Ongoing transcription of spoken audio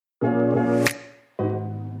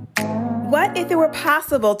What if it were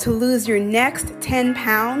possible to lose your next 10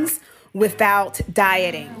 pounds without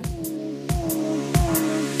dieting?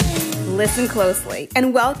 Listen closely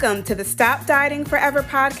and welcome to the Stop Dieting Forever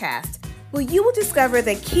podcast, where you will discover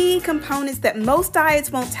the key components that most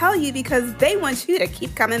diets won't tell you because they want you to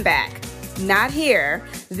keep coming back. Not here.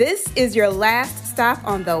 This is your last stop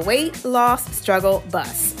on the weight loss struggle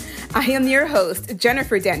bus. I am your host,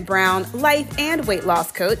 Jennifer Dent Brown, life and weight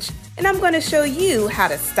loss coach, and I'm going to show you how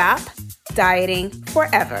to stop dieting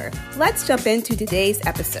forever. Let's jump into today's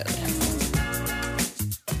episode.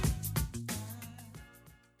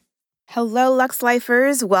 Hello, Lux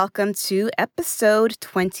Lifers. Welcome to episode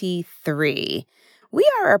 23.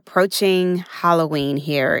 We are approaching Halloween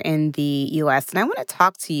here in the U.S., and I want to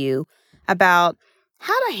talk to you about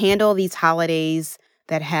how to handle these holidays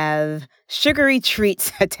that have sugary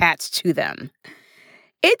treats attached to them.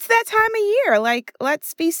 It's that time of year.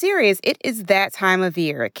 Let's be serious. It is that time of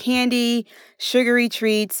year. Candy, sugary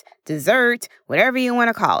treats, dessert, whatever you want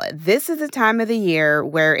to call it. This is the time of the year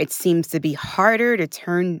where it seems to be harder to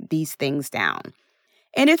turn these things down.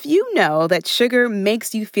 And if you know that sugar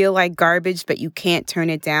makes you feel like garbage, but you can't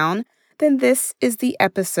turn it down, then this is the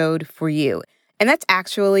episode for you. And that's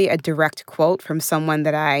actually a direct quote from someone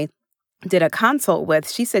that I did a consult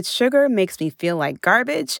with. She said, "Sugar makes me feel like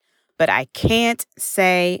garbage, but I can't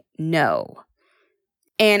say no."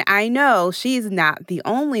 And I know she's not the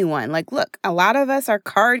only one. Look, a lot of us are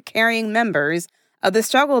card-carrying members of the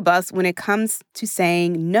struggle bus when it comes to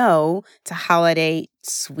saying no to holiday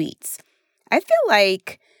sweets. I feel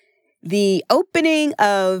like the opening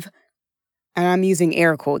of, and I'm using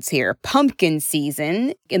air quotes here, pumpkin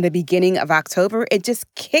season in the beginning of October, it just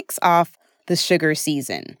kicks off the sugar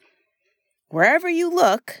season. Wherever you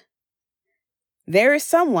look, there is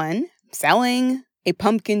someone selling a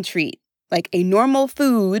pumpkin treat, like a normal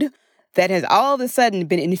food that has all of a sudden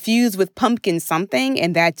been infused with pumpkin something,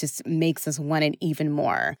 and that just makes us want it even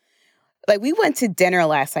more. We went to dinner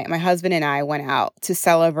last night. My husband and I went out to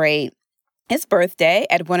celebrate his birthday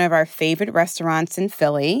at one of our favorite restaurants in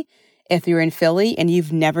Philly. If you're in Philly and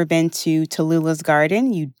you've never been to Tallulah's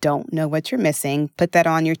Garden, you don't know what you're missing. Put that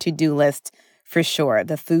on your to-do list for sure.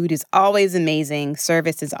 The food is always amazing.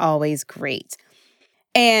 Service is always great.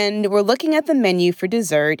 And we're looking at the menu for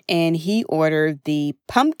dessert, and he ordered the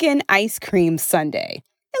pumpkin ice cream sundae.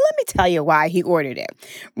 And let me tell you why he ordered it.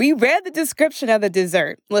 We read the description of the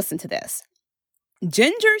dessert. Listen to this.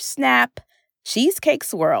 Ginger snap, cheesecake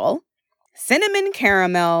swirl, cinnamon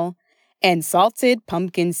caramel, and salted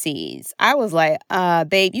pumpkin seeds. I was like,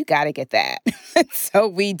 babe, you got to get that. So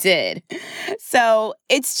we did. So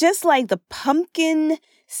it's just like the pumpkin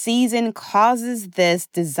season causes this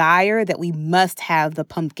desire that we must have the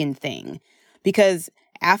pumpkin thing. Because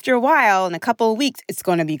after a while, in a couple of weeks, it's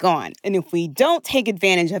going to be gone. And if we don't take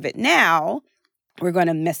advantage of it now, we're going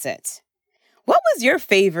to miss it. What was your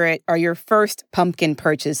favorite or your first pumpkin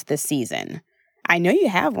purchase this season? I know you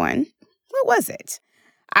have one. What was it?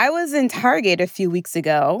 I was in Target a few weeks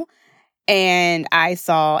ago, and I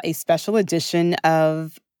saw a special edition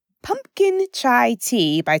of pumpkin chai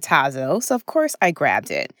tea by Tazo. So, of course, I grabbed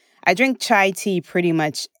it. I drink chai tea pretty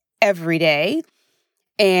much every day,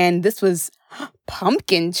 and this was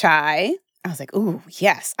pumpkin chai. I was like, ooh,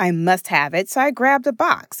 yes, I must have it. So I grabbed a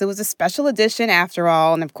box. It was a special edition after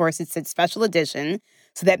all, and of course, it said special edition,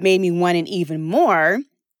 so that made me want it even more.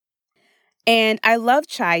 And I love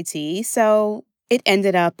chai tea, so it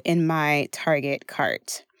ended up in my Target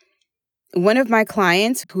cart. One of my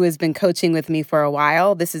clients who has been coaching with me for a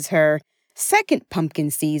while, this is her second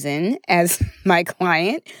pumpkin season as my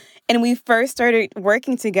client, and we first started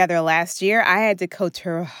working together last year. I had to coach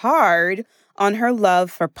her hard on her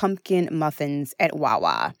love for pumpkin muffins at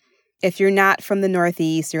Wawa. If you're not from the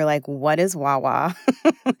Northeast, you're like, what is Wawa?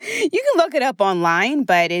 You can look it up online,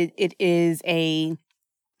 but it is a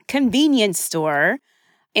convenience store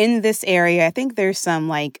in this area. I think there's some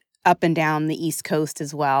up and down the East Coast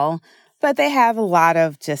as well, but they have a lot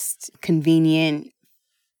of just convenient,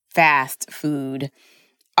 fast food,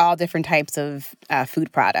 all different types of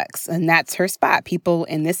food products. And that's her spot. People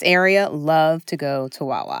in this area love to go to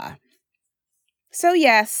Wawa. So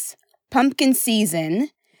yes, pumpkin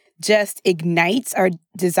season just ignites our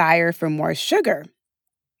desire for more sugar.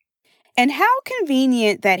 And how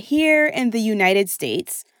convenient that here in the United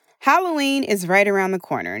States, Halloween is right around the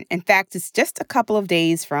corner. In fact, it's just a couple of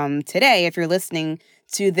days from today if you're listening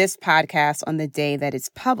to this podcast on the day that it's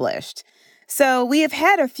published. So we have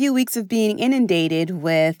had a few weeks of being inundated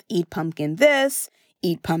with eat pumpkin this,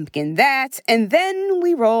 eat pumpkin that, and then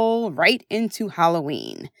we roll right into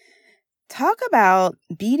Halloween. Talk about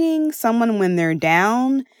beating someone when they're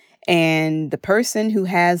down and the person who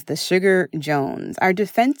has the Sugar Jones. Our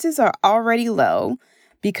defenses are already low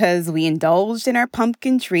because we indulged in our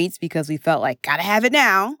pumpkin treats because we felt like, gotta have it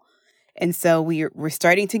now. And so we're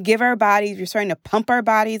starting to we're starting to pump our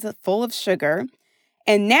bodies full of sugar.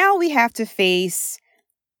 And now we have to face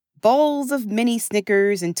bowls of mini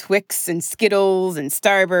Snickers and Twix and Skittles and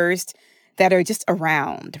Starburst that are just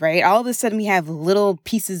around, right? All of a sudden we have little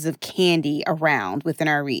pieces of candy around within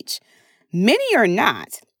our reach. Many are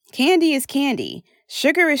not. Candy is candy.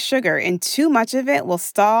 Sugar is sugar, and too much of it will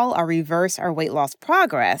stall or reverse our weight loss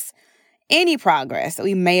progress, any progress that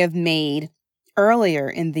we may have made earlier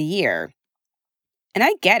in the year. And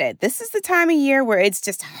I get it. This is the time of year where it's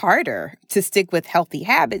just harder to stick with healthy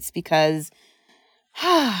habits because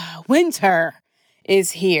winter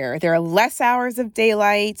is here. There are less hours of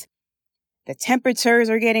daylight. The temperatures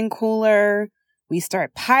are getting cooler. We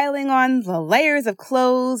start piling on the layers of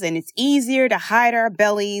clothes, and it's easier to hide our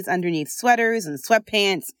bellies underneath sweaters and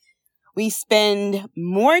sweatpants. We spend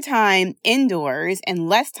more time indoors and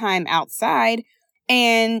less time outside,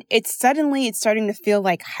 and it's starting to feel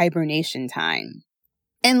like hibernation time.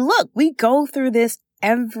 And look, we go through this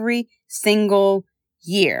every single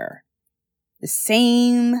year. The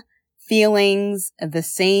same feelings, the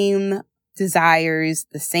same desires,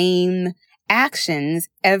 the same actions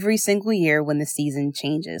every single year when the season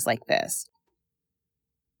changes like this.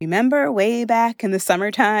 Remember way back in the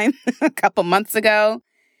summertime, a couple months ago,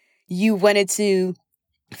 you wanted to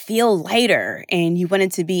feel lighter and you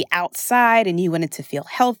wanted to be outside and you wanted to feel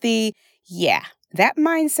healthy. Yeah, that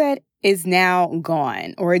mindset is now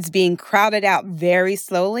gone, or it's being crowded out very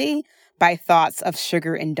slowly by thoughts of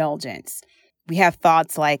sugar indulgence. We have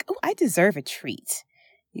thoughts like, oh, I deserve a treat.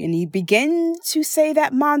 And you begin to say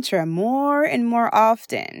that mantra more and more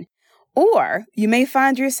often. Or you may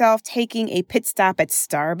find yourself taking a pit stop at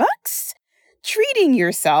Starbucks, treating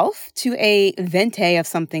yourself to a venti of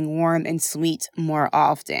something warm and sweet more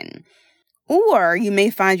often. Or you may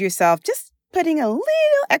find yourself just putting a little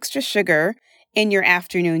extra sugar in your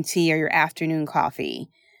afternoon tea or your afternoon coffee.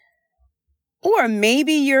 Or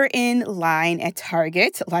maybe you're in line at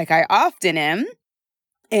Target, like I often am,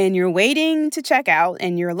 and you're waiting to check out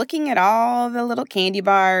and you're looking at all the little candy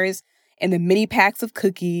bars and the mini packs of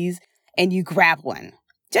cookies, and you grab one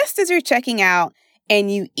just as you're checking out and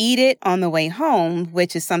you eat it on the way home,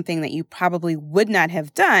 which is something that you probably would not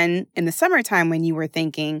have done in the summertime when you were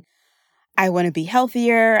thinking, I want to be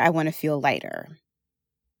healthier, I want to feel lighter.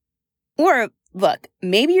 Or look,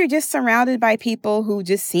 maybe you're just surrounded by people who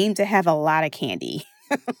just seem to have a lot of candy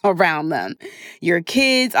around them. Your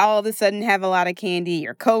kids all of a sudden have a lot of candy,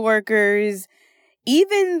 your coworkers,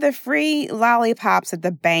 even the free lollipops at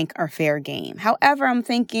the bank are fair game. However, I'm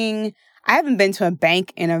thinking, I haven't been to a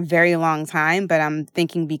bank in a very long time, but I'm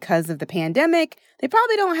thinking because of the pandemic, they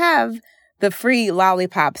probably don't have the free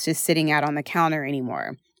lollipops just sitting out on the counter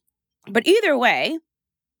anymore. But either way,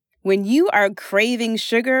 when you are craving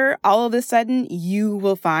sugar, all of a sudden, you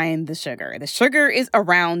will find the sugar. The sugar is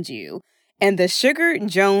around you. And the Sugar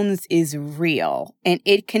Jones is real, and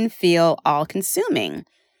it can feel all-consuming.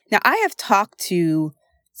 Now, I have talked to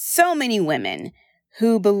so many women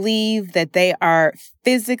who believe that they are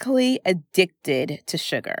physically addicted to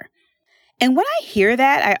sugar. And when I hear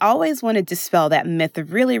that, I always want to dispel that myth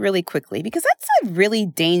really, really quickly, because that's a really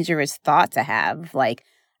dangerous thought to have, like,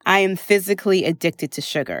 I am physically addicted to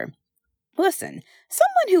sugar. Listen,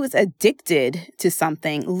 someone who is addicted to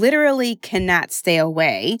something literally cannot stay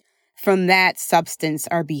away from that substance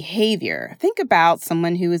or behavior. Think about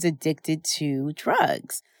someone who is addicted to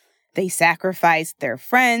drugs. They sacrifice their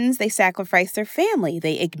friends, they sacrifice their family,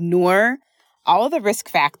 they ignore all of the risk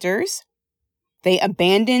factors, they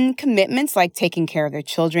abandon commitments like taking care of their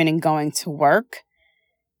children and going to work.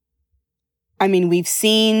 I mean, we've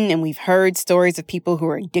seen and we've heard stories of people who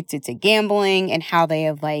are addicted to gambling and how they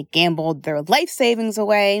have gambled their life savings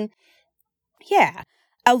away. Yeah,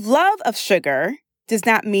 a love of sugar does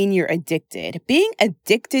not mean you're addicted. Being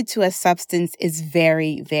addicted to a substance is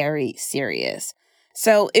very, very serious.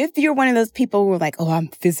 So if you're one of those people who are like, oh, I'm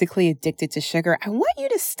physically addicted to sugar, I want you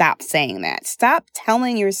to stop saying that. Stop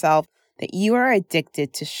telling yourself that you are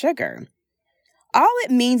addicted to sugar. All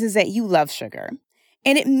it means is that you love sugar.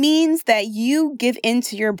 And it means that you give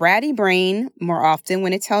into your bratty brain more often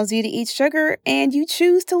when it tells you to eat sugar and you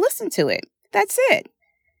choose to listen to it. That's it.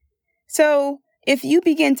 So if you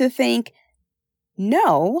begin to think,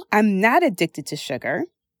 no, I'm not addicted to sugar,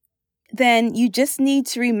 then you just need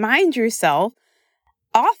to remind yourself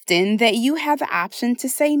often that you have the option to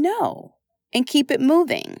say no and keep it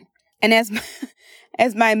moving. And as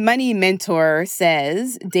As my money mentor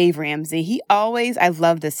says, Dave Ramsey, I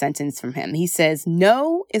love this sentence from him. He says,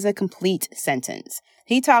 no is a complete sentence.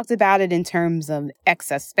 He talked about it in terms of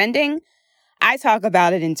excess spending. I talk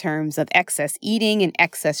about it in terms of excess eating and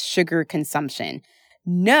excess sugar consumption.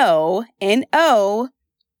 No, N-O,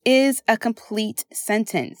 is a complete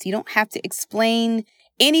sentence. You don't have to explain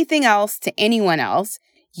anything else to anyone else.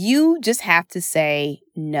 You just have to say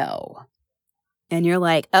no. And you're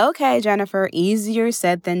like, okay, Jennifer, easier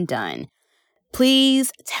said than done.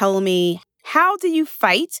 Please tell me, how do you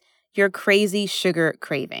fight your crazy sugar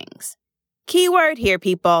cravings? Keyword here,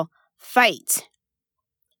 people, fight.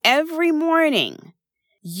 Every morning,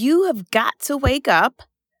 you have got to wake up,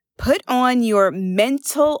 put on your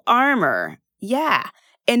mental armor,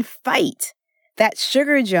 and fight that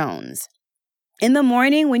Sugar Jones. In the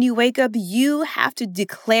morning, when you wake up, you have to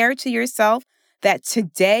declare to yourself that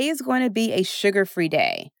today is going to be a sugar-free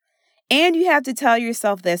day. And you have to tell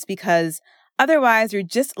yourself this because otherwise you're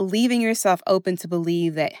just leaving yourself open to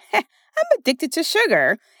believe that, I'm addicted to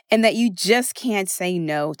sugar and that you just can't say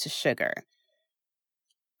no to sugar.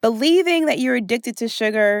 Believing that you're addicted to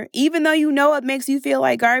sugar, even though you know it makes you feel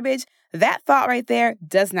like garbage, that thought right there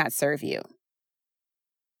does not serve you.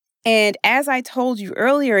 And as I told you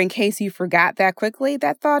earlier, in case you forgot that quickly,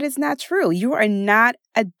 that thought is not true. You are not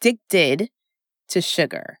addicted to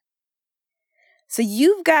sugar. So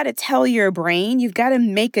you've got to tell your brain, you've got to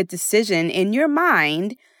make a decision in your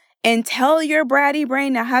mind and tell your bratty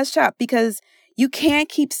brain to hush up, because you can't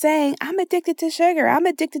keep saying, I'm addicted to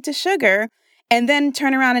sugar, and then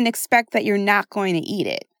turn around and expect that you're not going to eat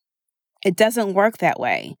it. It doesn't work that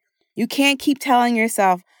way. You can't keep telling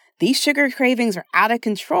yourself these sugar cravings are out of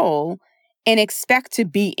control and expect to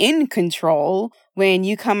be in control when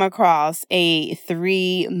you come across a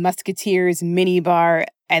Three Musketeers mini bar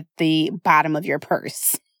at the bottom of your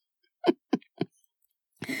purse.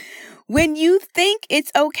 When you think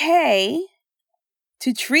it's okay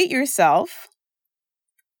to treat yourself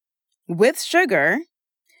with sugar,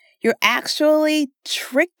 you're actually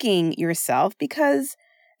tricking yourself, because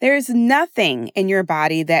there's nothing in your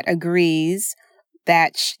body that agrees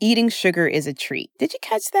that eating sugar is a treat. Did you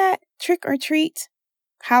catch that? Trick or treat?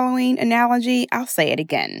 Halloween analogy? I'll say it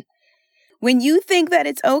again. When you think that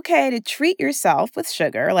it's okay to treat yourself with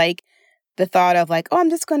sugar, like the thought of like, oh,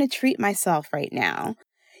 I'm just going to treat myself right now,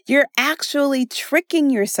 you're actually tricking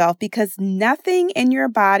yourself, because nothing in your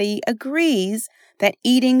body agrees that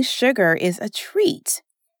eating sugar is a treat.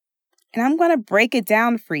 And I'm going to break it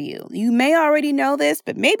down for you. You may already know this,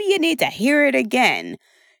 but maybe you need to hear it again.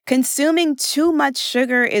 Consuming too much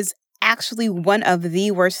sugar is actually one of the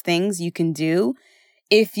worst things you can do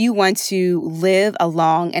if you want to live a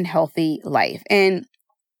long and healthy life. And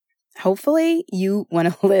hopefully you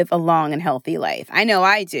want to live a long and healthy life. I know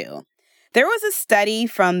I do. There was a study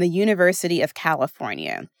from the University of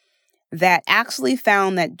California that actually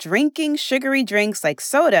found that drinking sugary drinks like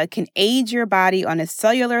soda can age your body on a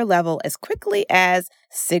cellular level as quickly as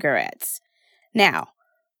cigarettes. Now,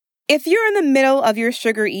 if you're in the middle of your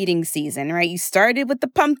sugar eating season, right, you started with the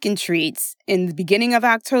pumpkin treats in the beginning of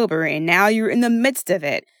October and now you're in the midst of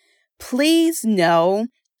it, please know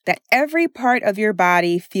that every part of your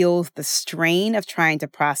body feels the strain of trying to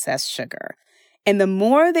process sugar. And the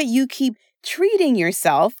more that you keep treating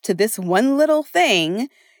yourself to this one little thing,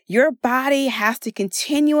 your body has to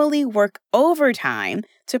continually work overtime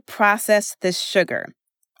to process this sugar.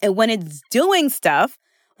 And when it's doing stuff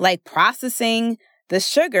like processing the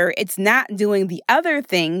sugar, it's not doing the other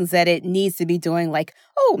things that it needs to be doing, like,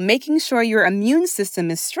 making sure your immune system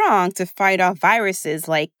is strong to fight off viruses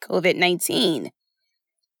like COVID-19.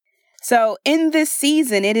 So in this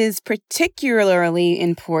season, it is particularly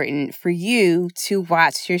important for you to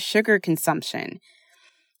watch your sugar consumption.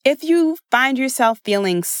 If you find yourself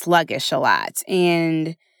feeling sluggish a lot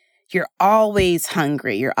and you're always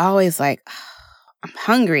hungry, you're always like, I'm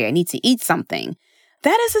hungry, I need to eat something,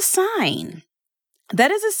 that is a sign. That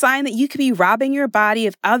is a sign that you could be robbing your body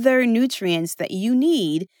of other nutrients that you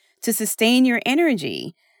need to sustain your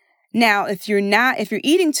energy. Now, if you're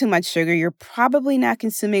eating too much sugar, you're probably not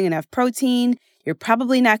consuming enough protein. You're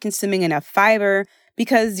probably not consuming enough fiber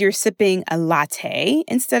because you're sipping a latte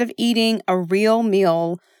instead of eating a real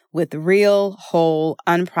meal with real, whole,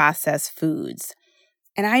 unprocessed foods.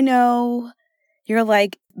 And I know you're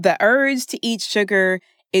like, the urge to eat sugar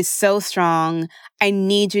is so strong. I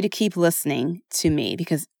need you to keep listening to me,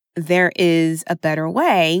 because there is a better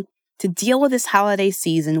way to deal with this holiday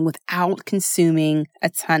season without consuming a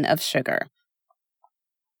ton of sugar.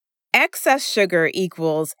 Excess sugar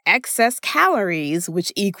equals excess calories,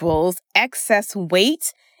 which equals excess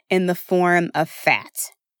weight in the form of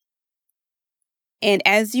fat. And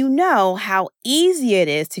as you know, how easy it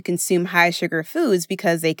is to consume high sugar foods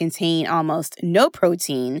because they contain almost no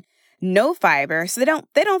protein, no fiber, so they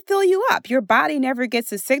don't fill you up. Your body never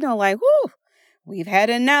gets a signal like, "Whoo, we've had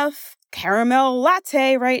enough caramel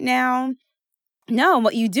latte right now." No,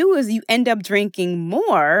 what you do is you end up drinking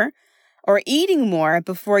more or eating more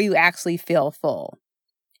before you actually feel full.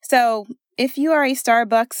 So, if you are a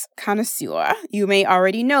Starbucks connoisseur, you may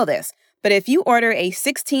already know this. But if you order a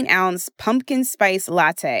 16-ounce pumpkin spice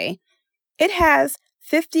latte, it has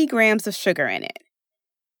 50 grams of sugar in it.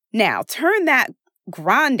 Now, turn that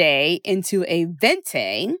grande into a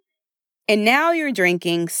venti, and now you're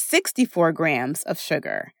drinking 64 grams of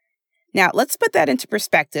sugar. Now, let's put that into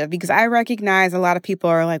perspective because I recognize a lot of people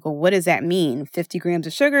are like, well, what does that mean? 50 grams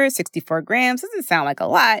of sugar, 64 grams, doesn't sound like a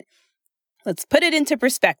lot. Let's put it into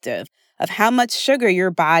perspective of how much sugar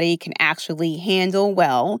your body can actually handle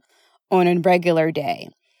well on a regular day.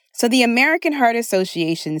 So the American Heart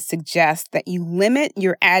Association suggests that you limit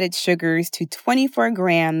your added sugars to 24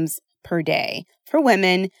 grams per day for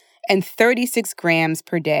women and 36 grams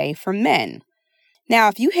per day for men. Now,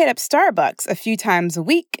 if you hit up Starbucks a few times a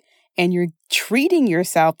week and you're treating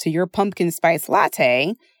yourself to your pumpkin spice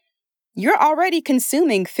latte, you're already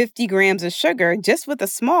consuming 50 grams of sugar just with a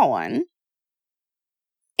small one.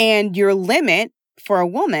 And your limit for a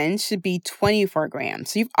woman should be 24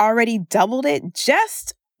 grams. So you've already doubled it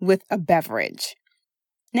just with a beverage.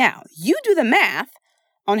 Now, you do the math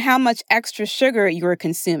on how much extra sugar you're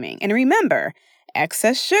consuming. And remember,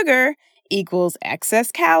 excess sugar equals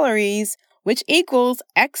excess calories, which equals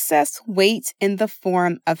excess weight in the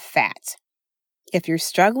form of fat. If you're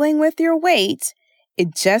struggling with your weight,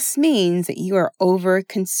 it just means that you are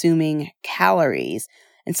over-consuming calories.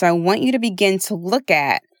 And so I want you to begin to look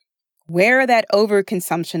at where that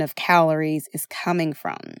overconsumption of calories is coming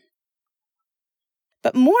from.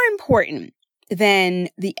 But more important than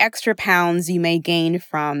the extra pounds you may gain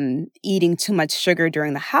from eating too much sugar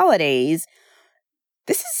during the holidays,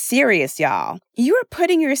 this is serious, y'all. You are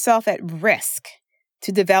putting yourself at risk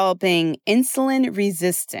to developing insulin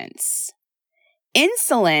resistance.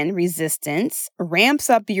 Insulin resistance ramps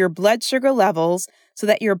up your blood sugar levels so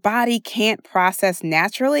that your body can't process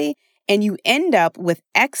naturally, and you end up with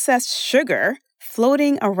excess sugar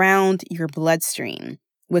floating around your bloodstream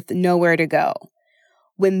with nowhere to go.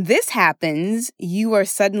 When this happens, you are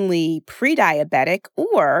suddenly pre-diabetic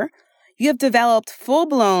or you have developed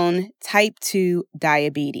full-blown type 2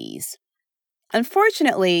 diabetes.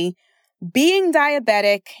 Unfortunately, being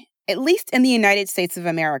diabetic, at least in the United States of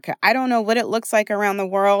America, I don't know what it looks like around the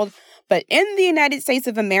world, but in the United States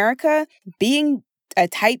of America, being a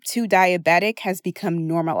type 2 diabetic has become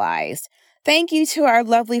normalized. Thank you to our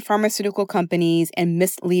lovely pharmaceutical companies and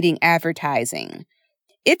misleading advertising.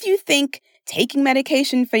 If you think taking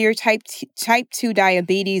medication for your type 2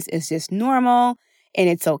 diabetes is just normal and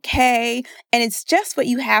it's okay and it's just what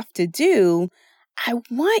you have to do, I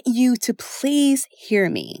want you to please hear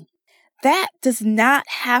me. That does not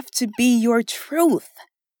have to be your truth.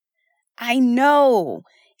 I know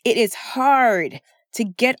it is hard to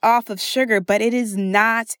get off of sugar, but it is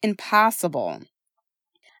not impossible.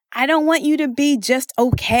 I don't want you to be just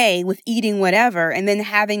okay with eating whatever and then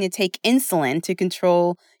having to take insulin to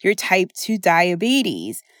control your type 2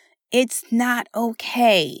 diabetes. It's not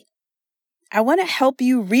okay. I want to help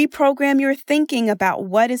you reprogram your thinking about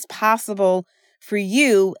what is possible for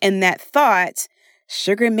you and that thought,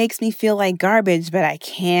 sugar makes me feel like garbage, but I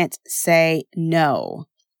can't say no.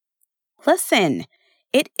 Listen,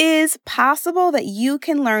 it is possible that you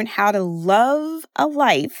can learn how to love a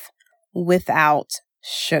life without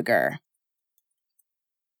sugar.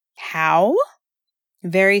 How?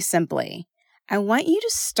 Very simply, I want you to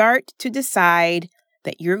start to decide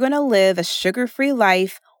that you're going to live a sugar-free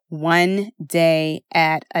life one day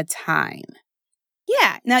at a time.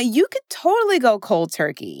 Yeah, now you could totally go cold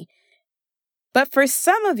turkey. But for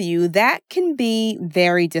some of you, that can be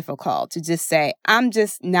very difficult to just say, I'm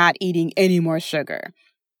just not eating any more sugar.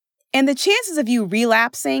 And the chances of you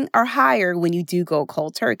relapsing are higher when you do go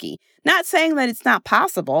cold turkey. Not saying that it's not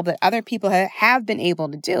possible, but other people have been able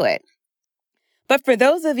to do it. But for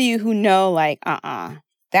those of you who know, like,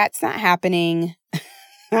 that's not happening.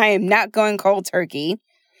 I am not going cold turkey.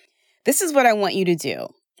 This is what I want you to do,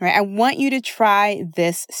 right? I want you to try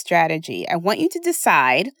this strategy. I want you to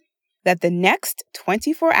decide that the next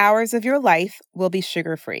 24 hours of your life will be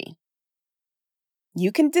sugar-free.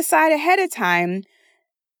 You can decide ahead of time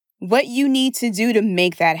what you need to do to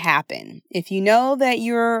make that happen. If you know that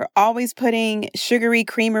you're always putting sugary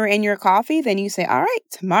creamer in your coffee, then you say, all right,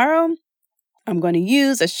 tomorrow I'm going to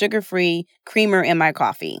use a sugar-free creamer in my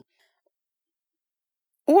coffee.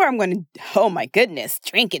 Or I'm going to, oh my goodness,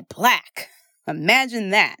 drink it black.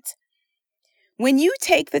 Imagine that. When you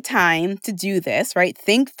take the time to do this, right,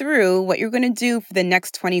 think through what you're going to do for the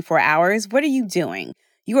next 24 hours. What are you doing?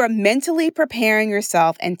 You are mentally preparing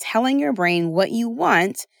yourself and telling your brain what you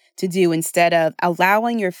want to do instead of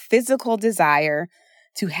allowing your physical desire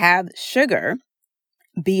to have sugar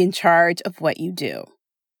be in charge of what you do.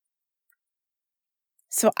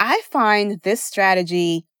 So I find this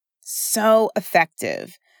strategy so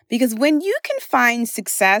effective because when you can find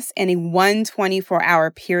success in a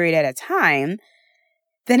 24-hour period at a time,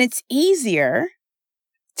 then it's easier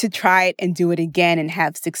to try it and do it again and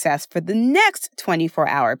have success for the next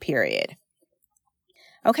 24-hour period.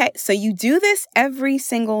 Okay, so you do this every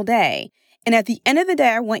single day. And at the end of the day,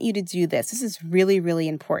 I want you to do this. This is really, really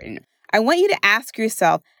important. I want you to ask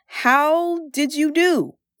yourself, how did you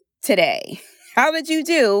do today? How did you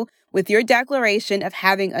do with your declaration of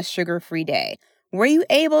having a sugar-free day? Were you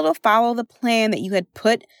able to follow the plan that you had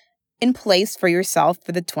put in place for yourself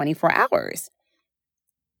for the 24 hours?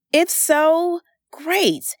 If so,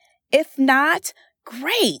 great. If not,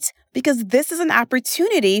 great, because this is an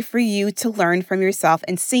opportunity for you to learn from yourself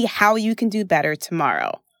and see how you can do better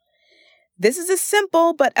tomorrow. This is a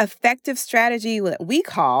simple but effective strategy that we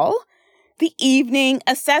call the evening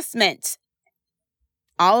assessment.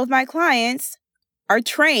 All of my clients are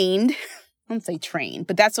trained, I don't say trained,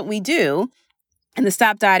 but that's what we do. In the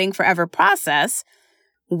Stop Dieting Forever process,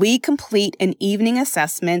 we complete an evening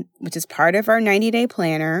assessment, which is part of our 90-day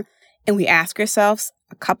planner, and we ask ourselves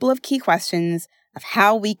a couple of key questions of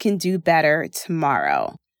how we can do better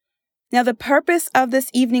tomorrow. Now, the purpose of this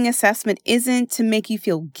evening assessment isn't to make you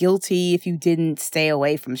feel guilty if you didn't stay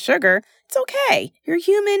away from sugar. It's okay. You're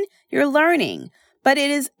human. You're learning. But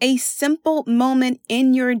it is a simple moment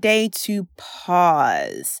in your day to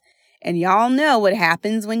pause. And y'all know what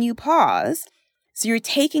happens when you pause. So you're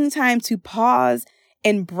taking time to pause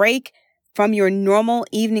and break from your normal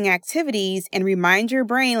evening activities and remind your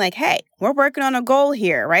brain like, hey, we're working on a goal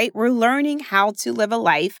here, right? We're learning how to live a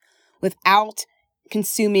life without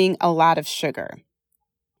consuming a lot of sugar.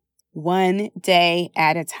 One day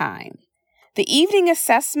at a time. The evening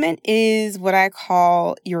assessment is what I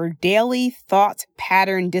call your daily thought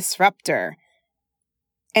pattern disruptor.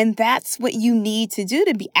 And that's what you need to do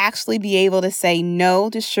to actually be able to say no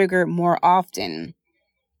to sugar more often.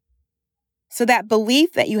 So that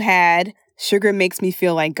belief that you had, sugar makes me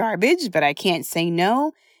feel like garbage, but I can't say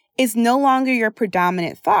no, is no longer your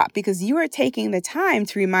predominant thought because you are taking the time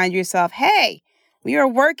to remind yourself, hey, we are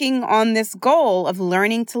working on this goal of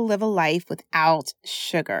learning to live a life without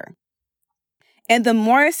sugar. And the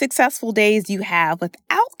more successful days you have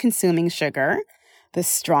without consuming sugar, the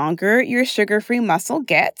stronger your sugar-free muscle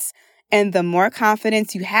gets, and the more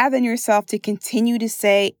confidence you have in yourself to continue to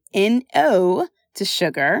say no to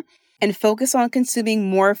sugar and focus on consuming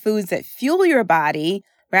more foods that fuel your body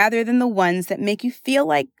rather than the ones that make you feel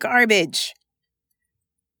like garbage.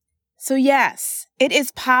 So yes, it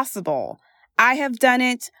is possible. I have done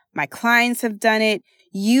it. My clients have done it.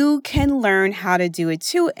 You can learn how to do it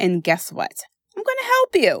too. And guess what? I'm going to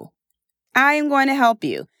help you. I am going to help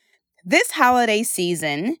you. This holiday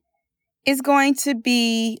season is going to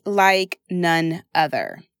be like none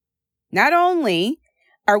other. Not only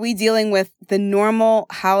are we dealing with the normal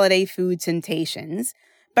holiday food temptations,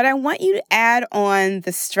 but I want you to add on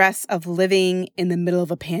the stress of living in the middle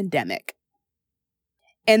of a pandemic.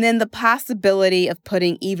 And then the possibility of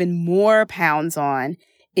putting even more pounds on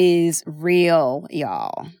is real,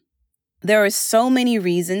 y'all. There are so many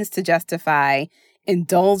reasons to justify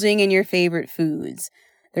indulging in your favorite foods.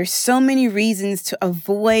 There's so many reasons to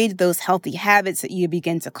avoid those healthy habits that you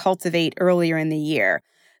begin to cultivate earlier in the year.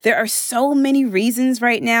 There are so many reasons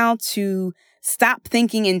right now to stop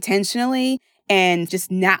thinking intentionally and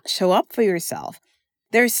just not show up for yourself.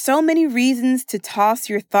 There's so many reasons to toss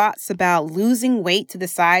your thoughts about losing weight to the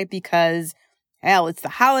side because, hell, it's the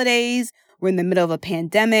holidays, we're in the middle of a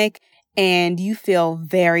pandemic, and you feel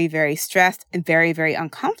very, very stressed and very, very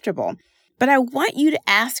uncomfortable. But I want you to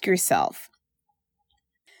ask yourself,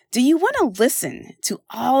 do you want to listen to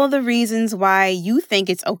all of the reasons why you think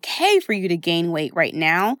it's okay for you to gain weight right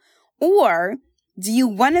now? Or do you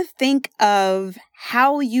want to think of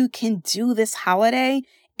how you can do this holiday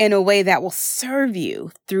in a way that will serve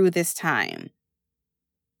you through this time?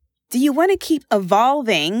 Do you want to keep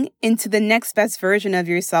evolving into the next best version of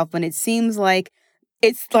yourself when it seems like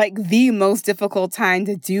it's like the most difficult time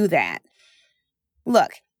to do that?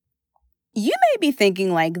 Look, you may be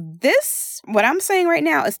thinking like this, what I'm saying right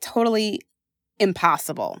now is totally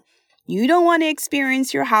impossible. You don't want to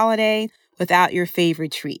experience your holiday without your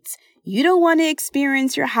favorite treats. You don't want to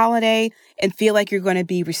experience your holiday and feel like you're going to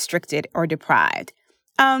be restricted or deprived.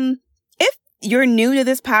 If you're new to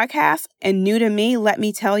this podcast and new to me, let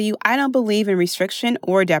me tell you, I don't believe in restriction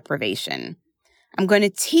or deprivation. I'm going to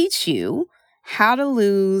teach you how to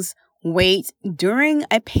lose weight during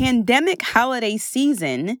a pandemic holiday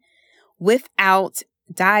season without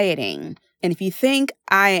dieting. And if you think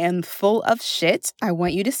I am full of shit, I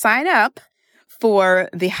want you to sign up for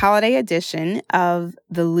the holiday edition of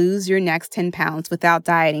the Lose Your Next 10 Pounds Without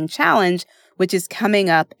Dieting Challenge, which is coming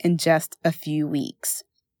up in just a few weeks.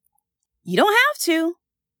 You don't have to.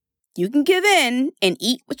 You can give in and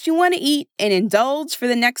eat what you want to eat and indulge for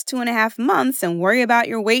the next 2.5 months and worry about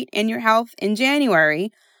your weight and your health in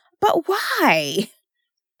January. But why?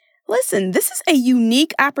 Listen, this is a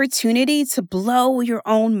unique opportunity to blow your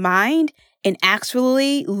own mind and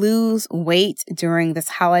actually lose weight during this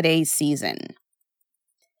holiday season.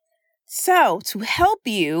 So, to help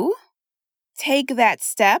you take that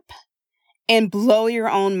step and blow your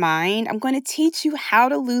own mind, I'm going to teach you how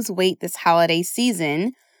to lose weight this holiday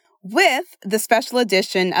season with the special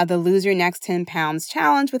edition of the Lose Your Next 10 Pounds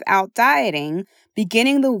Challenge Without Dieting,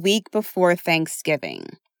 beginning the week before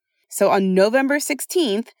Thanksgiving. So on November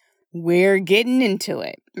 16th, we're getting into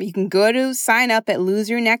it. You can go to sign up at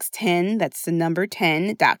loseyournext10, that's the number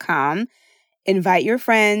 10.com. Invite your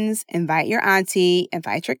friends, invite your auntie,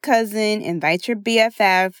 invite your cousin, invite your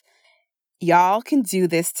BFF. Y'all can do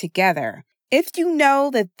this together. If you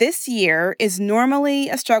know that this year is normally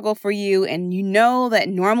a struggle for you and you know that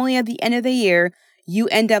normally at the end of the year you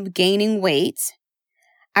end up gaining weight,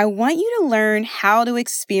 I want you to learn how to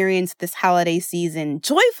experience this holiday season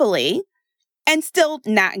joyfully and still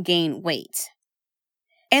not gain weight.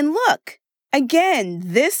 And look, again,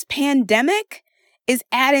 this pandemic is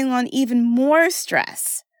adding on even more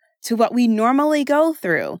stress to what we normally go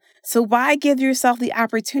through. So why give yourself the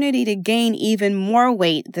opportunity to gain even more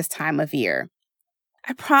weight this time of year?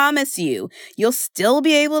 I promise you, you'll still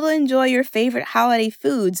be able to enjoy your favorite holiday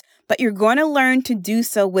foods, but you're going to learn to do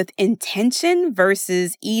so with intention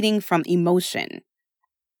versus eating from emotion.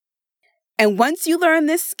 And once you learn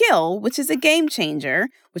this skill, which is a game changer,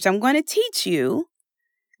 which I'm going to teach you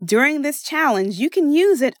during this challenge, you can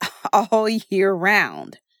use it all year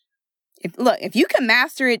round. If you can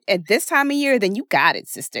master it at this time of year, then you got it,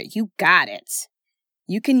 sister. You got it.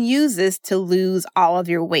 You can use this to lose all of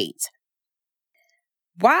your weight.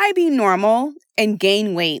 Why be normal and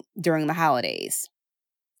gain weight during the holidays?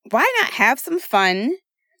 Why not have some fun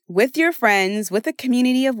with your friends, with a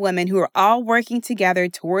community of women who are all working together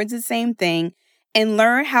towards the same thing and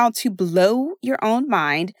learn how to blow your own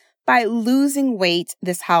mind by losing weight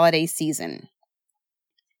this holiday season?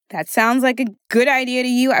 That sounds like a good idea to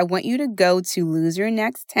you. I want you to go to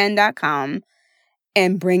loseyournext10.com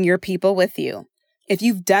and bring your people with you. If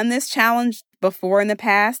you've done this challenge before in the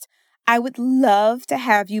past, I would love to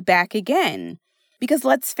have you back again. Because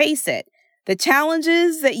let's face it, the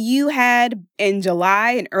challenges that you had in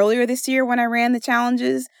July and earlier this year when I ran this challenge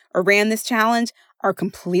are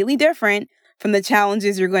completely different from the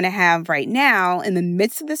challenges you're going to have right now in the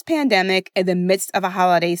midst of this pandemic, in the midst of a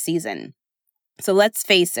holiday season. So let's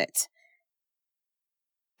face it,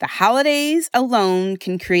 the holidays alone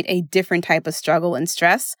can create a different type of struggle and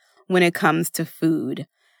stress when it comes to food.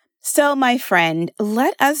 So my friend,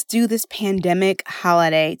 let us do this pandemic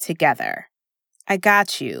holiday together. I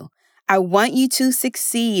got you. I want you to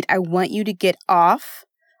succeed. I want you to get off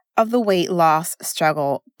of the weight loss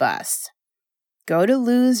struggle bus. Go to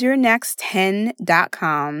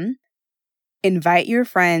loseyournext10.com, invite your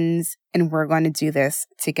friends, and we're going to do this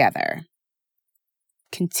together.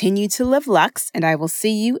 Continue to live luxe, and I will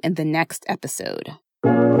see you in the next episode.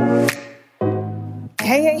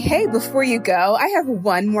 Hey, before you go, I have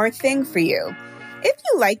one more thing for you. If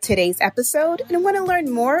you like today's episode and want to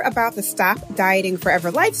learn more about the Stop Dieting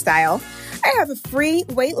Forever lifestyle, I have a free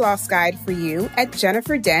weight loss guide for you at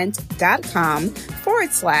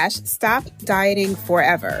jenniferdent.com/Stop Dieting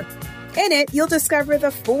Forever. In it, you'll discover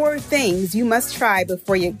the 4 things you must try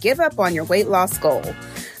before you give up on your weight loss goal.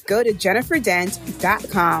 Go to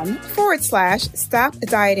jenniferdent.com/Stop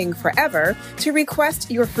Dieting Forever to request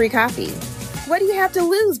your free copy. What do you have to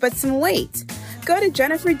lose but some weight? Go to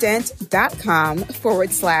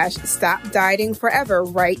jenniferdent.com/Stop Dieting Forever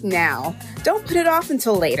right now. Don't put it off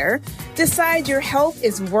until later. Decide your health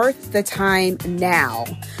is worth the time now.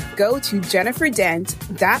 Go to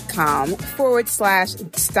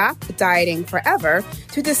jenniferdent.com/Stop Dieting Forever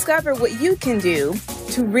to discover what you can do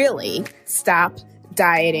to really stop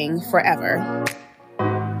dieting forever.